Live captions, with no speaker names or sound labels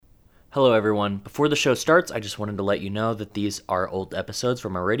Hello everyone. Before the show starts, I just wanted to let you know that these are old episodes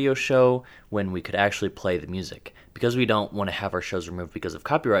from our radio show when we could actually play the music. Because we don't want to have our shows removed because of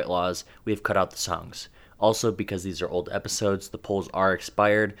copyright laws, we have cut out the songs. Also, because these are old episodes, the polls are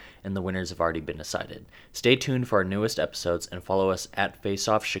expired and the winners have already been decided. Stay tuned for our newest episodes and follow us at Face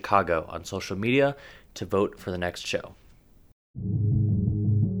Off Chicago on social media to vote for the next show.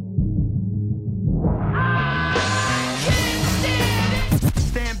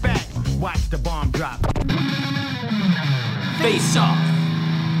 Stand back, watch the bomb drop. Face Off!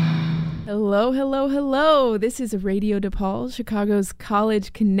 Hello, hello, hello. This is Radio DePaul, Chicago's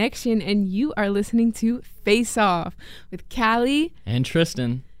college connection, and you are listening to Face Off with Callie and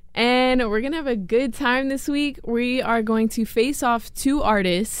Tristan. And we're going to have a good time this week. We are going to face off two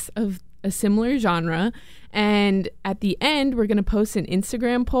artists of a similar genre. And at the end, we're going to post an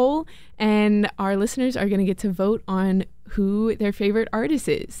Instagram poll, and our listeners are going to get to vote on who their favorite artist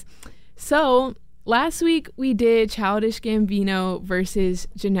is. So last week, we did Childish Gambino versus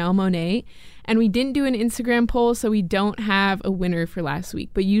Janelle Monáe, and we didn't do an Instagram poll, so we don't have a winner for last week.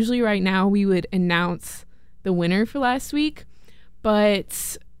 But usually right now, we would announce the winner for last week,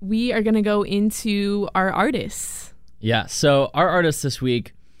 but we are going to go into our artists. Yeah, so our artists this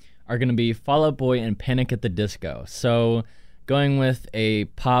week are going to be Fall Out Boy and Panic at the Disco. So going with a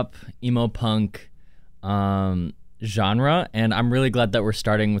pop, emo punk genre, and I'm really glad that we're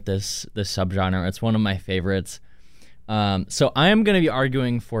starting with this subgenre. It's one of my favorites. So I am going to be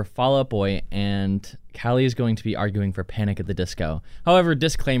arguing for Fall Out Boy, and Callie is going to be arguing for Panic at the Disco. However,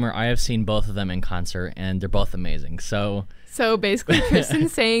 disclaimer, I have seen both of them in concert, and they're both amazing. So basically,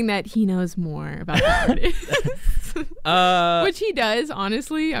 Tristan's saying that he knows more about the artist. Which he does,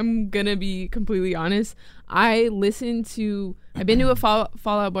 honestly. I'm going to be completely honest. I've been to a Fall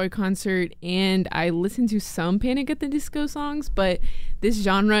Out Boy concert, and I listened to some Panic at the Disco songs, but this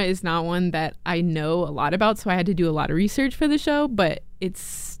genre is not one that I know a lot about, so I had to do a lot of research for the show, but it's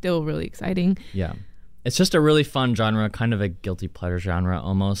still really exciting. Yeah. It's just a really fun genre, kind of a guilty pleasure genre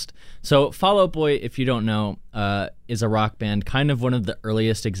almost. So Fall Out Boy, if you don't know, is a rock band, kind of one of the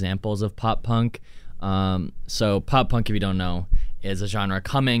earliest examples of pop punk. So pop punk, if you don't know, is a genre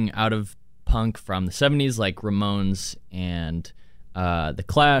coming out of punk from the 70s, like Ramones and The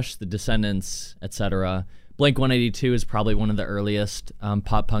Clash, The Descendants, etc. Blink-182 is probably one of the earliest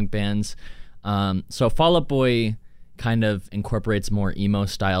pop punk bands. So Fall Out Boy kind of incorporates more emo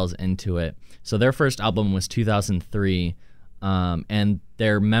styles into it. So their first album was 2003, and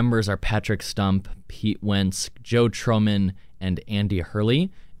their members are Patrick Stump, Pete Wentz, Joe Troman, and Andy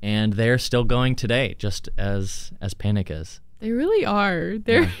Hurley, and they're still going today, just as Panic is. They really are.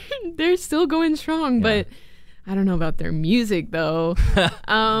 They're still going strong, but I don't know about their music though.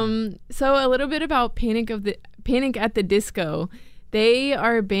 So a little bit about Panic at the Disco. They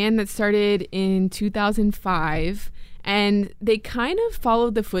are a band that started in 2005, and they kind of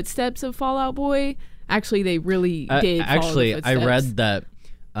followed the footsteps of Fall Out Boy. Actually, they really did. Actually, follow the footsteps. I read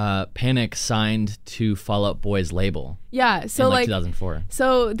that Panic signed to Fall Out Boy's label. Yeah, so in 2004.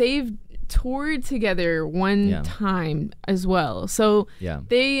 So they've toured together one time as well. So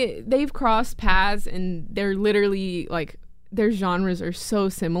they've crossed paths, and they're literally like, their genres are so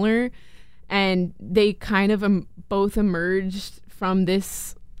similar, and they kind of both emerged from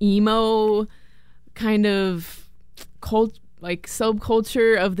this emo kind of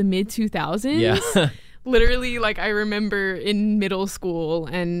subculture of the mid 2000s. Yeah. Literally, like, I remember in middle school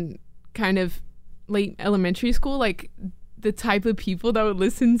and kind of late elementary school, like, the type of people that would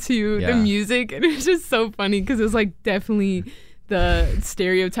listen to the music, and it's just so funny because it's like definitely the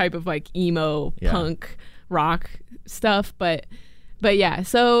stereotype of like emo punk rock stuff, but yeah.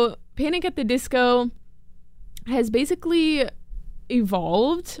 So Panic at the Disco has basically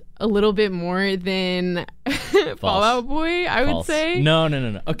evolved a little bit more than Fall Out Boy, I would say. No.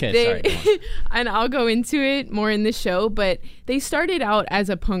 Okay, sorry. And I'll go into it more in the show, but they started out as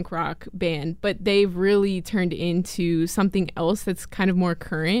a punk rock band, but they've really turned into something else that's kind of more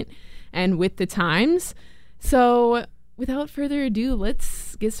current and with the times. So without further ado,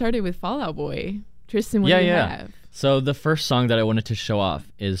 let's get started with Fall Out Boy. Tristan, what do you have? So the first song that I wanted to show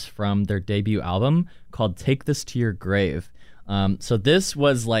off is from their debut album called Take This to Your Grave. So this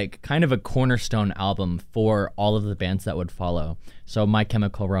was like kind of a cornerstone album for all of the bands that would follow. So My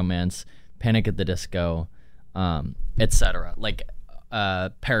Chemical Romance, Panic at the Disco, etc. Like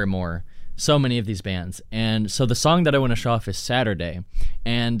Paramore, so many of these bands. And so the song that I want to show off is Saturday.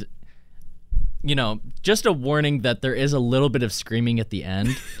 And, you know, just a warning that there is a little bit of screaming at the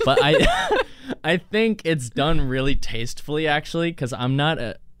end. But I think it's done really tastefully, actually, because I'm not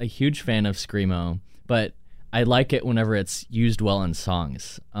a huge fan of screamo. But I like it whenever it's used well in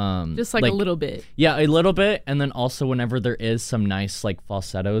songs. Just like a little bit. Yeah, a little bit, and then also whenever there is some nice like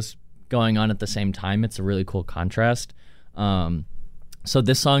falsettos going on at the same time, it's a really cool contrast. So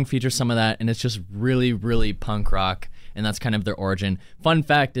this song features some of that, and it's just really, really punk rock, and that's kind of their origin. Fun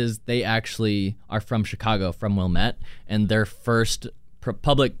fact is they actually are from Chicago, from Wilmette, and their first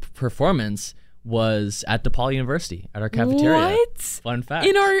public performance was at DePaul University at our cafeteria. What? Fun fact.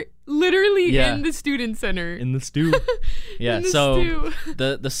 In the student center. In the stew. Yeah, In the so stew.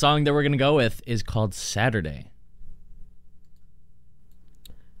 the song that we're going to go with is called Saturday.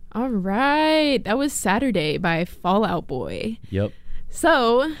 All right. That was Saturday by Fall Out Boy. Yep.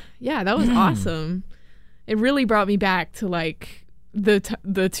 So, yeah, that was awesome. It really brought me back to like the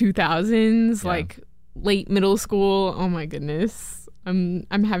 2000s, Yeah. like late middle school. Oh my goodness. I'm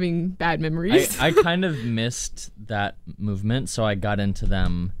having bad memories. I kind of missed that movement, so I got into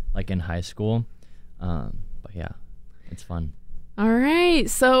them like in high school. But yeah, it's fun. All right.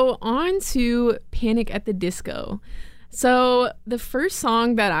 So, on to Panic at the Disco. So, the first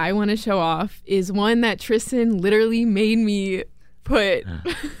song that I want to show off is one that Tristan literally made me put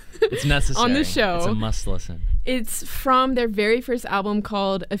It's necessary. on the show. It's a must listen. It's from their very first album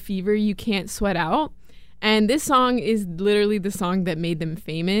called A Fever You Can't Sweat Out. And this song is literally the song that made them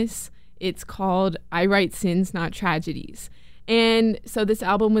famous. It's called I Write Sins, Not Tragedies. And so this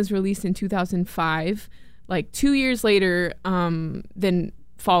album was released in 2005, like 2 years later than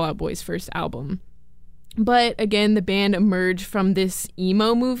Fall Out Boy's first album. But again, the band emerged from this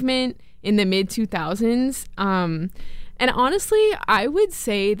emo movement in the mid-2000s. And honestly, I would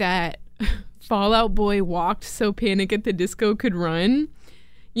say that Fall Out Boy walked so Panic at the Disco could run.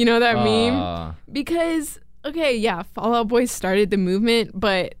 You know that meme? Because, okay, yeah, Fall Out Boy started the movement,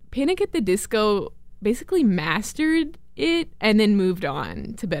 but Panic at the Disco basically mastered it and then moved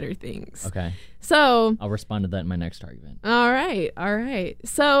on to better things. Okay. So, I'll respond to that in my next argument. all right.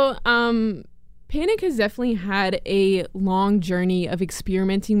 So, Panic has definitely had a long journey of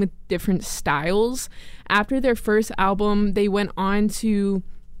experimenting with different styles. After their first album, they went on to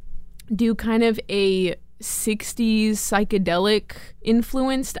do kind of a 60s psychedelic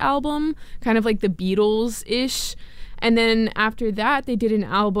influenced album, kind of like the Beatles-ish. And then after that, they did an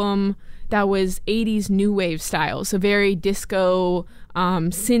album that was 80s new wave style, so very disco,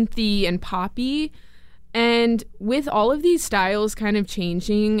 synthy, and poppy. And with all of these styles kind of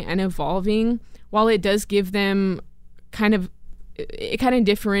changing and evolving, while it does give them it kind of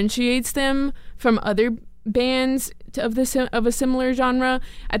differentiates them from other bands of a similar genre,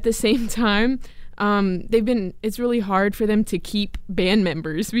 at the same time, it's really hard for them to keep band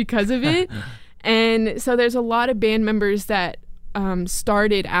members because of it. And so there's a lot of band members that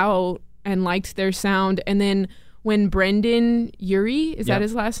started out and liked their sound, and then when Brendan Urie, is that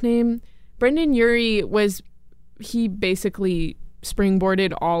his last name? Brendan Urie he basically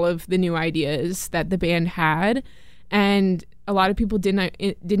springboarded all of the new ideas that the band had, and a lot of people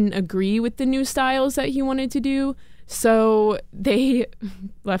didn't agree with the new styles that he wanted to do, so they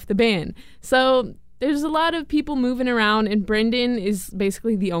left the band. So there's a lot of people moving around, and Brendan is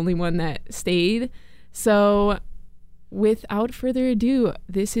basically the only one that stayed. So without further ado,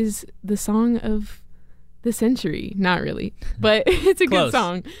 this is the song of the century. Not really, but it's a Close. good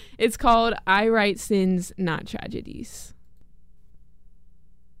song. It's called I Write Sins, Not Tragedies.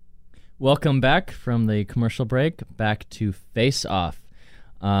 Welcome back from the commercial break, back to Face Off.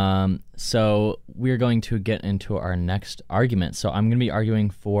 So we're going to get into our next argument. So I'm going to be arguing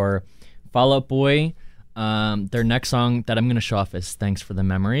for Fall Out Boy. Their next song that I'm going to show off is Thanks for the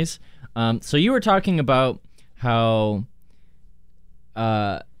Memories. So you were talking about how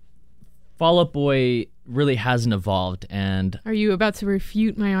Fall Out Boy really hasn't evolved, and Are you about to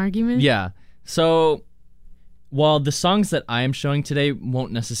refute my argument? yeah. So while the songs that I am showing today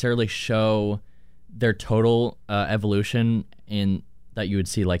won't necessarily show their total evolution in that you would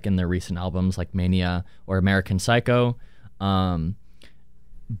see like in their recent albums like Mania or American Psycho,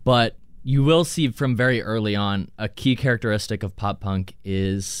 but you will see from very early on a key characteristic of pop punk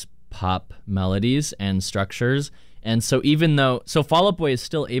is pop melodies and structures. And so Fall Out Boy is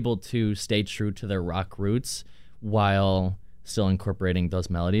still able to stay true to their rock roots while still incorporating those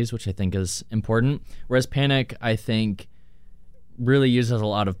melodies, which I think is important. Whereas Panic, I think, really uses a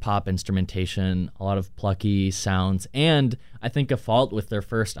lot of pop instrumentation, a lot of plucky sounds, and I think a fault with their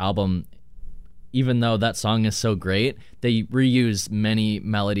first album, even though that song is so great, they reuse many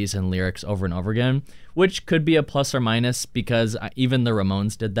melodies and lyrics over and over again, which could be a plus or minus because even the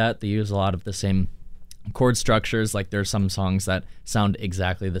Ramones did that. They use a lot of the same chord structures. Like there's some songs that sound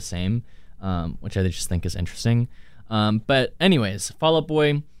exactly the same, which I just think is interesting. But anyways, Fall Out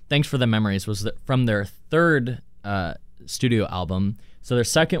Boy, Thanks for the Memories was from their third studio album. So their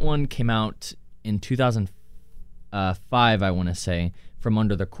second one came out in 2005, I want to say, From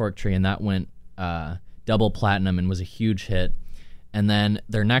Under the Cork Tree, and that went double platinum and was a huge hit. And then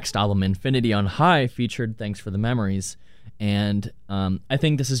their next album, Infinity on High, featured Thanks for the Memories. And I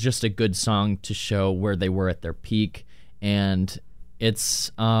think this is just a good song to show where they were at their peak. And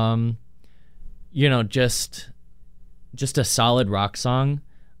it's, just a solid rock song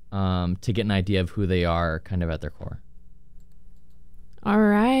to get an idea of who they are kind of at their core. All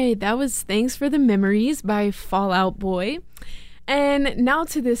right, that was Thanks for the Memories by Fall Out Boy. And now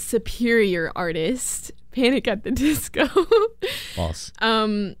to this superior artist, Panic at the Disco. False.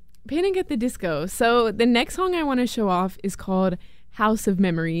 Panic at the Disco. So the next song I want to show off is called House of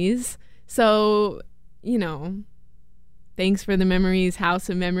Memories. So, Thanks for the Memories, House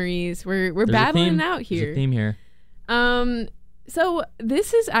of Memories. We're battling out here. There's a theme here. So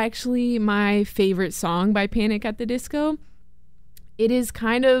this is actually my favorite song by Panic at the Disco. It is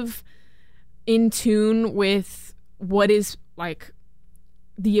kind of in tune with what is like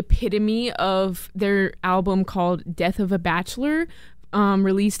the epitome of their album called Death of a Bachelor,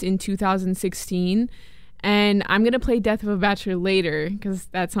 released in 2016. And I'm going to play Death of a Bachelor later because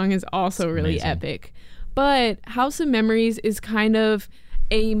that song is also really epic. But House of Memories is kind of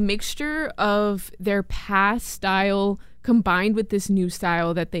a mixture of their past style combined with this new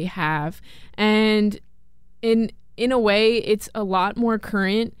style that they have. And in a way, it's a lot more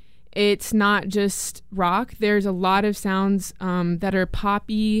current. It's not just rock. There's a lot of sounds that are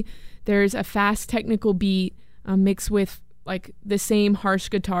poppy. There's a fast technical beat mixed with like the same harsh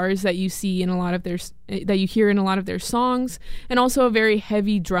guitars that you see in a lot of that you hear in a lot of their songs, and also a very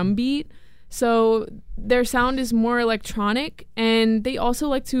heavy drum beat. So their sound is more electronic, and they also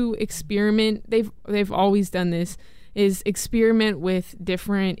like to experiment. They've always done this, is experiment with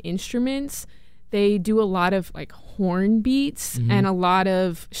different instruments. They do a lot of like horn beats and a lot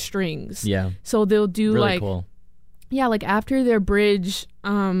of strings. Yeah. So they'll do really cool. Yeah, like after their bridge,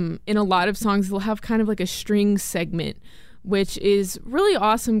 in a lot of songs they'll have kind of like a string segment, which is really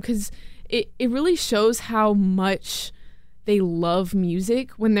awesome because it really shows how much they love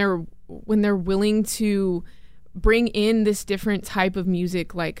music when they're willing to bring in this different type of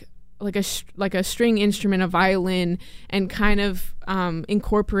music, like a string instrument, a violin, and kind of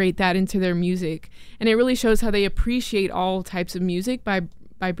incorporate that into their music. And it really shows how they appreciate all types of music by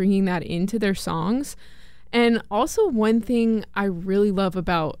bringing that into their songs. And also one thing I really love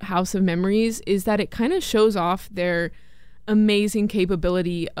about House of Memories is that it kind of shows off their amazing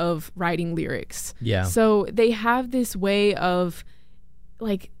capability of writing lyrics. Yeah. So they have this way of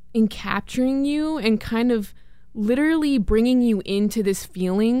like in capturing you and kind of literally bringing you into this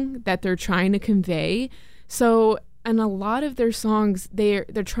feeling that they're trying to convey. So in a lot of their songs, they're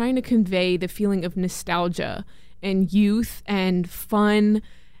trying to convey the feeling of nostalgia and youth and fun.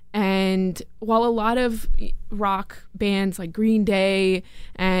 And while a lot of rock bands like Green Day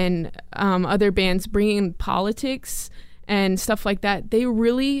and other bands bring in politics and stuff like that, they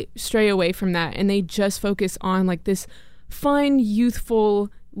really stray away from that, and they just focus on like this fun, youthful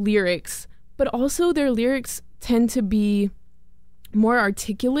lyrics. But also their lyrics tend to be more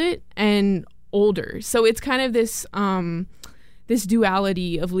articulate and older. So it's kind of this this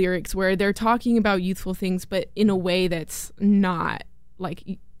duality of lyrics where they're talking about youthful things, but in a way that's not like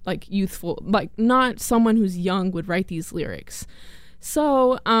youthful, like not someone who's young would write these lyrics.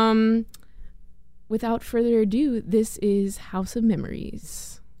 So without further ado, this is House of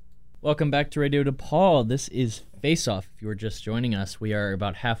Memories. Welcome back to Radio DePaul. This is Face Off. If you were just joining us, we are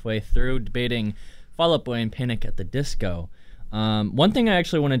about halfway through debating Fall Out Boy and Panic at the Disco. One thing I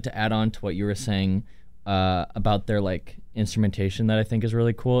actually wanted to add on to what you were saying about their like instrumentation that I think is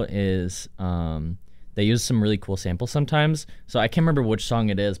really cool is they use some really cool samples sometimes. So I can't remember which song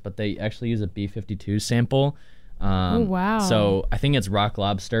it is, but they actually use a B-52 sample. Oh, wow. So I think it's Rock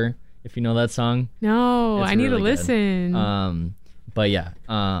Lobster, if you know that song. No, I need to listen. But yeah.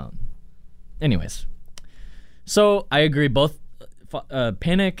 Anyways. So I agree. Both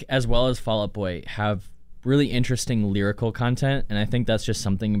Panic as well as Fall Out Boy have really interesting lyrical content, and I think that's just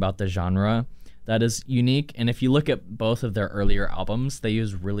something about the genre that is unique. And if you look at both of their earlier albums, they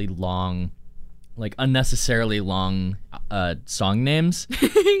use really long, like unnecessarily long song names.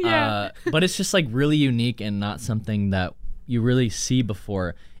 Yeah. But it's just like really unique and not something that you really see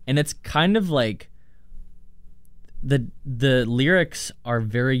before. And it's kind of like the lyrics are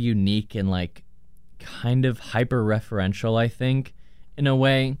very unique and like kind of hyper-referential, I think, in a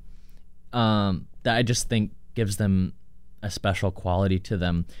way that I just think gives them a special quality to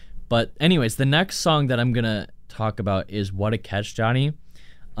them. But anyways, the next song that I'm going to talk about is What a Catch, Johnny.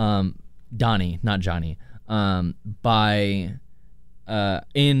 Donnie, not Johnny, by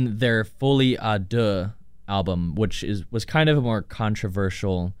in their Folie à Deux album, which was kind of a more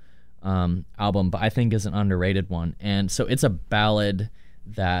controversial album, but I think is an underrated one. And so it's a ballad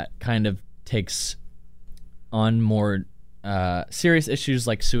that kind of takes on more serious issues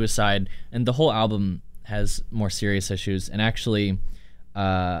like suicide, and the whole album has more serious issues. And actually,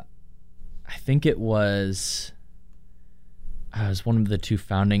 I think it was one of the two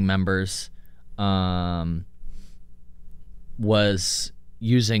founding members was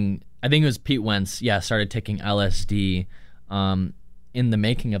using, I think it was Pete Wentz, started taking LSD in the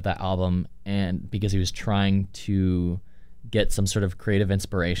making of that album, and because he was trying to get some sort of creative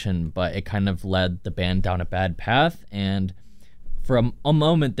inspiration, but it kind of led the band down a bad path, and for a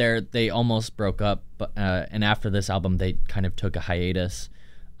moment there, they almost broke up, but and after this album, they kind of took a hiatus.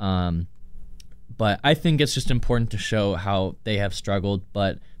 But I think it's just important to show how they have struggled,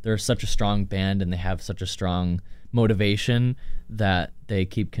 but they're such a strong band and they have such a strong motivation that they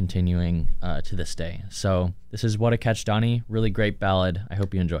keep continuing to this day. So this is What a Catch, Donnie. Really great ballad. I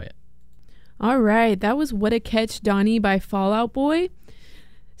hope you enjoy it. All right, that was What a Catch, Donnie by Fall Out Boy.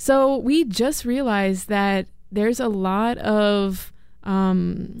 So we just realized that there's a lot of,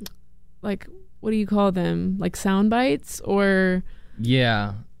 like, what do you call them? Like sound bites or...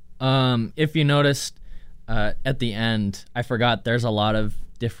 Yeah. If you noticed at the end, I forgot there's a lot of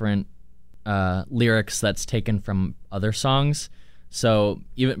different lyrics that's taken from other songs. So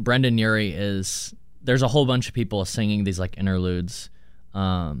even Brendan Urie there's a whole bunch of people singing these like interludes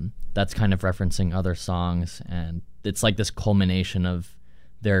that's kind of referencing other songs, and it's like this culmination of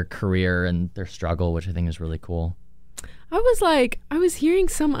their career and their struggle, which I think is really cool. I was hearing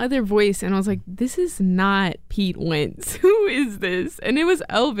some other voice and I was like, this is not Pete Wentz. Who is this? And it was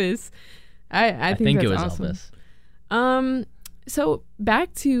Elvis. I think that's it was awesome. Elvis. So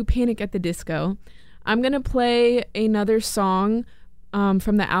back to Panic at the Disco. I'm going to play another song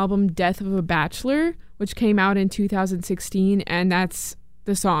from the album Death of a Bachelor, which came out in 2016. And that's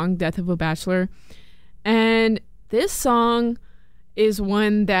the song Death of a Bachelor. And this song is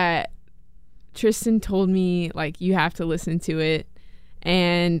one that Tristan told me, like, you have to listen to it.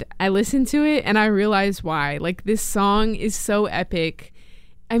 And I listened to it and I realized why. Like, this song is so epic.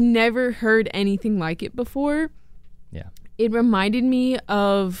 I've never heard anything like it before. Yeah. It reminded me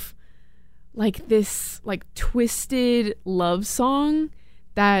of like this like twisted love song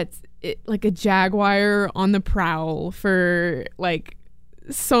that's like a jaguar on the prowl for like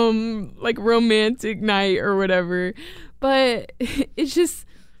some like romantic night or whatever. But it's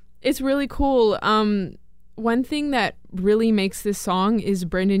really cool. One thing that really makes this song is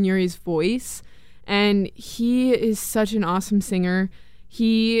Brendan Urie's voice, and he is such an awesome singer.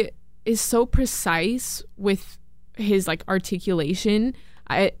 He is so precise with his like articulation.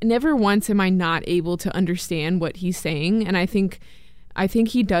 I never once am I not able to understand what he's saying, and I think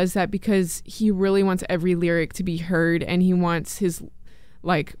he does that because he really wants every lyric to be heard, and he wants his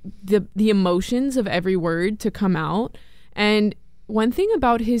like the emotions of every word to come out. And one thing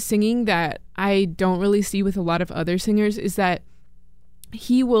about his singing that I don't really see with a lot of other singers is that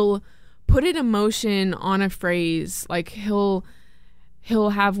he will put an emotion on a phrase. Like he'll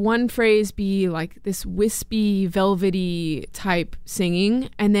have one phrase be like this wispy, velvety type singing,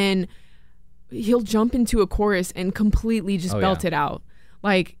 and then he'll jump into a chorus and completely just belt it out.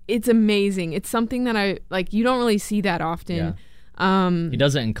 Like, it's amazing. It's something that you don't really see that often. Yeah. He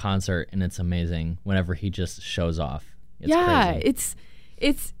does it in concert, and it's amazing whenever he just shows off. It's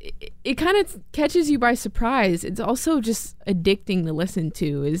crazy. It kind of catches you by surprise. It's also just addicting to listen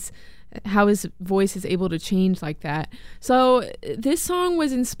to, is how his voice is able to change like that. So this song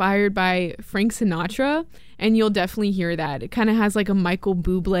was inspired by Frank Sinatra, and you'll definitely hear that. It kind of has like a Michael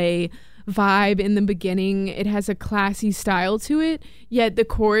Bublé vibe in the beginning. It has a classy style to it, yet the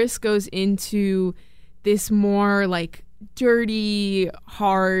chorus goes into this more like dirty,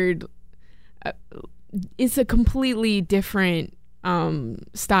 hard, it's a completely different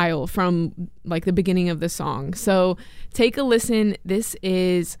style from like the beginning of the song. So take a listen. This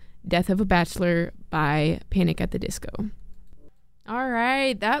is Death of a Bachelor by Panic at the Disco. All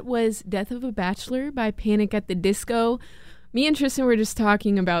right, that was Death of a Bachelor by Panic at the Disco. Me and Tristan were just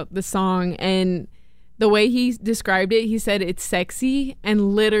talking about the song, and the way he described it, he said it's sexy,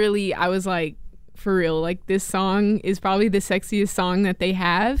 and literally I was like, for real, like this song is probably the sexiest song that they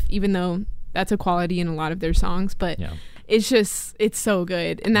have, even though that's a quality in a lot of their songs, but it's so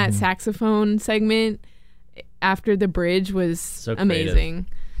good. And that saxophone segment after the bridge was so amazing.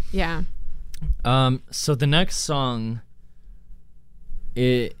 Yeah. So the next song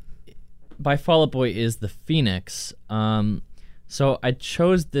by Fall Out Boy is The Phoenix. So I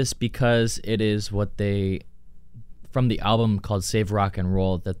chose this because it is what they, from the album called Save Rock and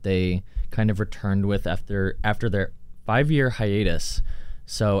Roll, that they kind of returned with after their 5-year hiatus.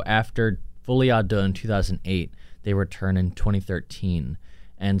 So after Folie à Deux in 2008, they return in 2013.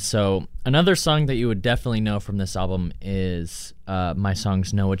 And so another song that you would definitely know from this album is my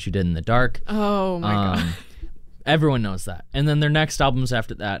songs Know What You Did in the Dark. Oh my God. Everyone knows that. And then their next albums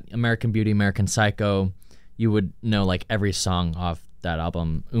after that, American Beauty, American Psycho, you would know like every song off that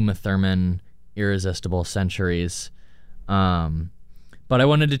album. Uma Thurman, Irresistible, Centuries. But I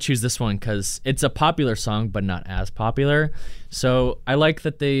wanted to choose this one because it's a popular song, but not as popular. So I like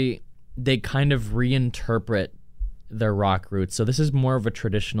that they kind of reinterpret their rock roots. So this is more of a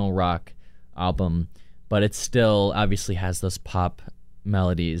traditional rock album, but it still obviously has those pop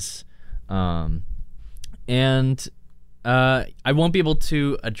melodies. And I won't be able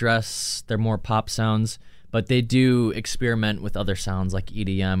to address their more pop sounds, but they do experiment with other sounds like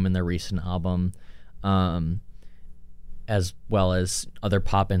EDM in their recent album, as well as other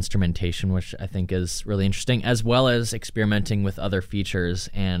pop instrumentation, which I think is really interesting, as well as experimenting with other features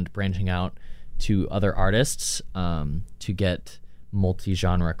and branching out to other artists to get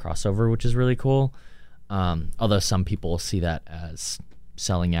multi-genre crossover, which is really cool. Although some people see that as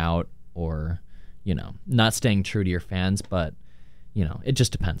selling out or, not staying true to your fans, but, it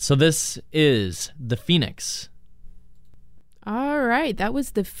just depends. So this is The Phoenix. All right, that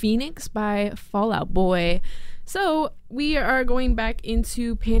was The Phoenix by Fall Out Boy. So we are going back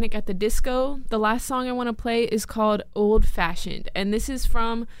into Panic at the Disco. The last song I want to play is called Old Fashioned, and this is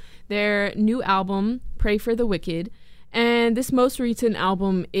from their new album, Pray for the Wicked. And this most recent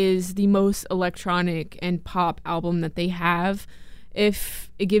album is the most electronic and pop album that they have.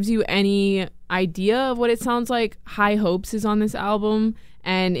 If it gives you any idea of what it sounds like, High Hopes is on this album,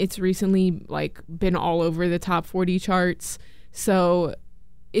 and it's recently been all over the top 40 charts. So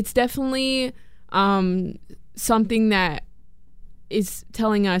it's definitely something that is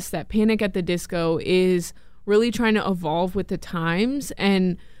telling us that Panic at the Disco is really trying to evolve with the times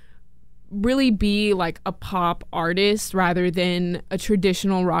and really be like a pop artist rather than a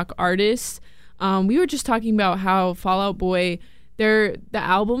traditional rock artist. We were just talking about how Fall Out Boy, the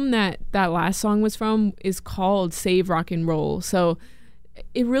album that last song was from is called Save Rock and Roll. So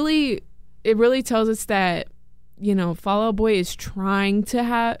it really tells us that, Fall Out Boy is trying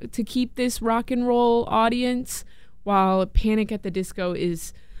to keep this rock and roll audience, while Panic at the Disco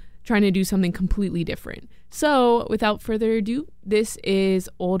is trying to do something completely different. So without further ado, this is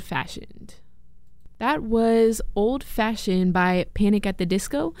Old Fashioned. That was Old Fashioned by Panic at the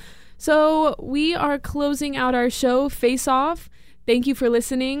Disco. So we are closing out our show, Face Off. Thank you for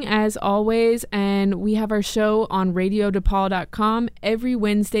listening, as always, and we have our show on RadioDePaul.com every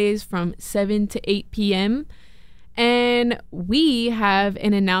Wednesdays from 7 to 8 p.m., and we have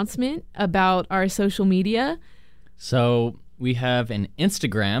an announcement about our social media. So we have an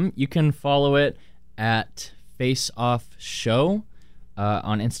Instagram. You can follow it at Face Off Show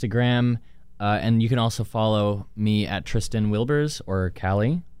on Instagram. And you can also follow me at Tristan Wilbers or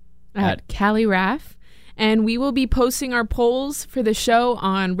Callie. At Callie Raff. And we will be posting our polls for the show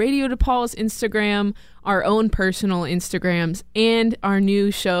on Radio DePaul's Instagram, our own personal Instagrams, and our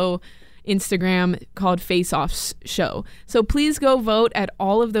new show Instagram called Face Off's Show. So please go vote at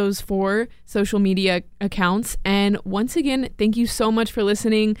all of those 4 social media accounts. And once again, thank you so much for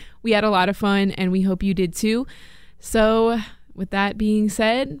listening. We had a lot of fun, and we hope you did too. So with that being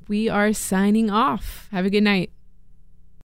said, we are signing off. Have a good night.